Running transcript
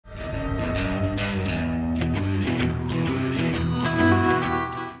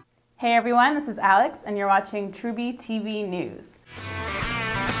Hey everyone, this is Alex and you're watching Truebie TV News.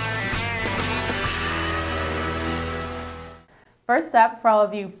 First up, for all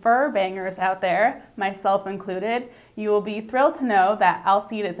of you fur bangers out there, myself included, you will be thrilled to know that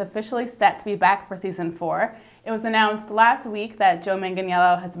Alcide is officially set to be back for Season 4. It was announced last week that Joe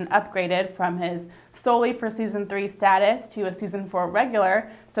Manganiello has been upgraded from his solely for Season 3 status to a Season 4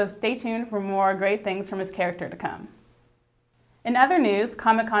 regular, so stay tuned for more great things from his character to come. In other news,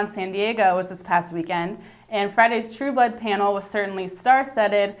 Comic-Con San Diego was this past weekend, and Friday's True Blood panel was certainly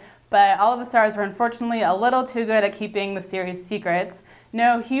star-studded, but all of the stars were unfortunately a little too good at keeping the series secrets.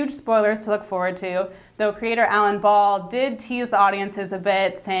 No huge spoilers to look forward to, though creator Alan Ball did tease the audiences a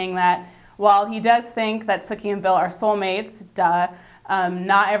bit, saying that while he does think that Sookie and Bill are soulmates,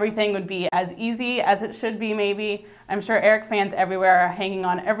 not everything would be as easy as it should be maybe. I'm sure Eric fans everywhere are hanging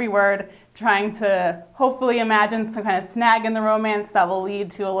on every word, trying to hopefully imagine some kind of snag in the romance that will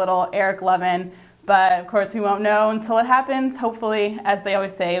lead to a little Eric lovin'. But of course we won't know until it happens. Hopefully, as they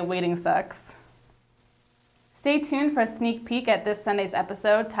always say, waiting sucks. Stay tuned for a sneak peek at this Sunday's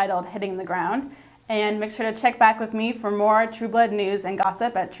episode titled Hitting the Ground. And make sure to check back with me for more True Blood news and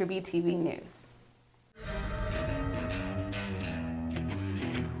gossip at Truebie TV News.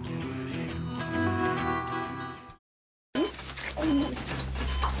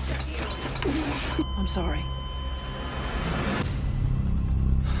 I'm sorry.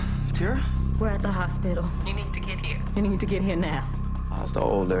 Tara? We're at the hospital. You need to get here. You need to get here now. I was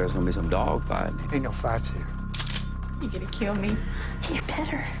told there's gonna be some dog fighting. Ain't no fights here. You gonna kill me? You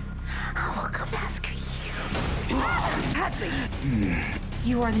better. I will come after you. Hadley!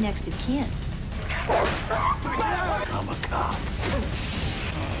 You are the next of kin. I'm a cop.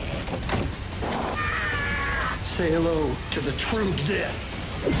 Say hello to the true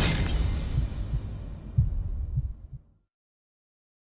death.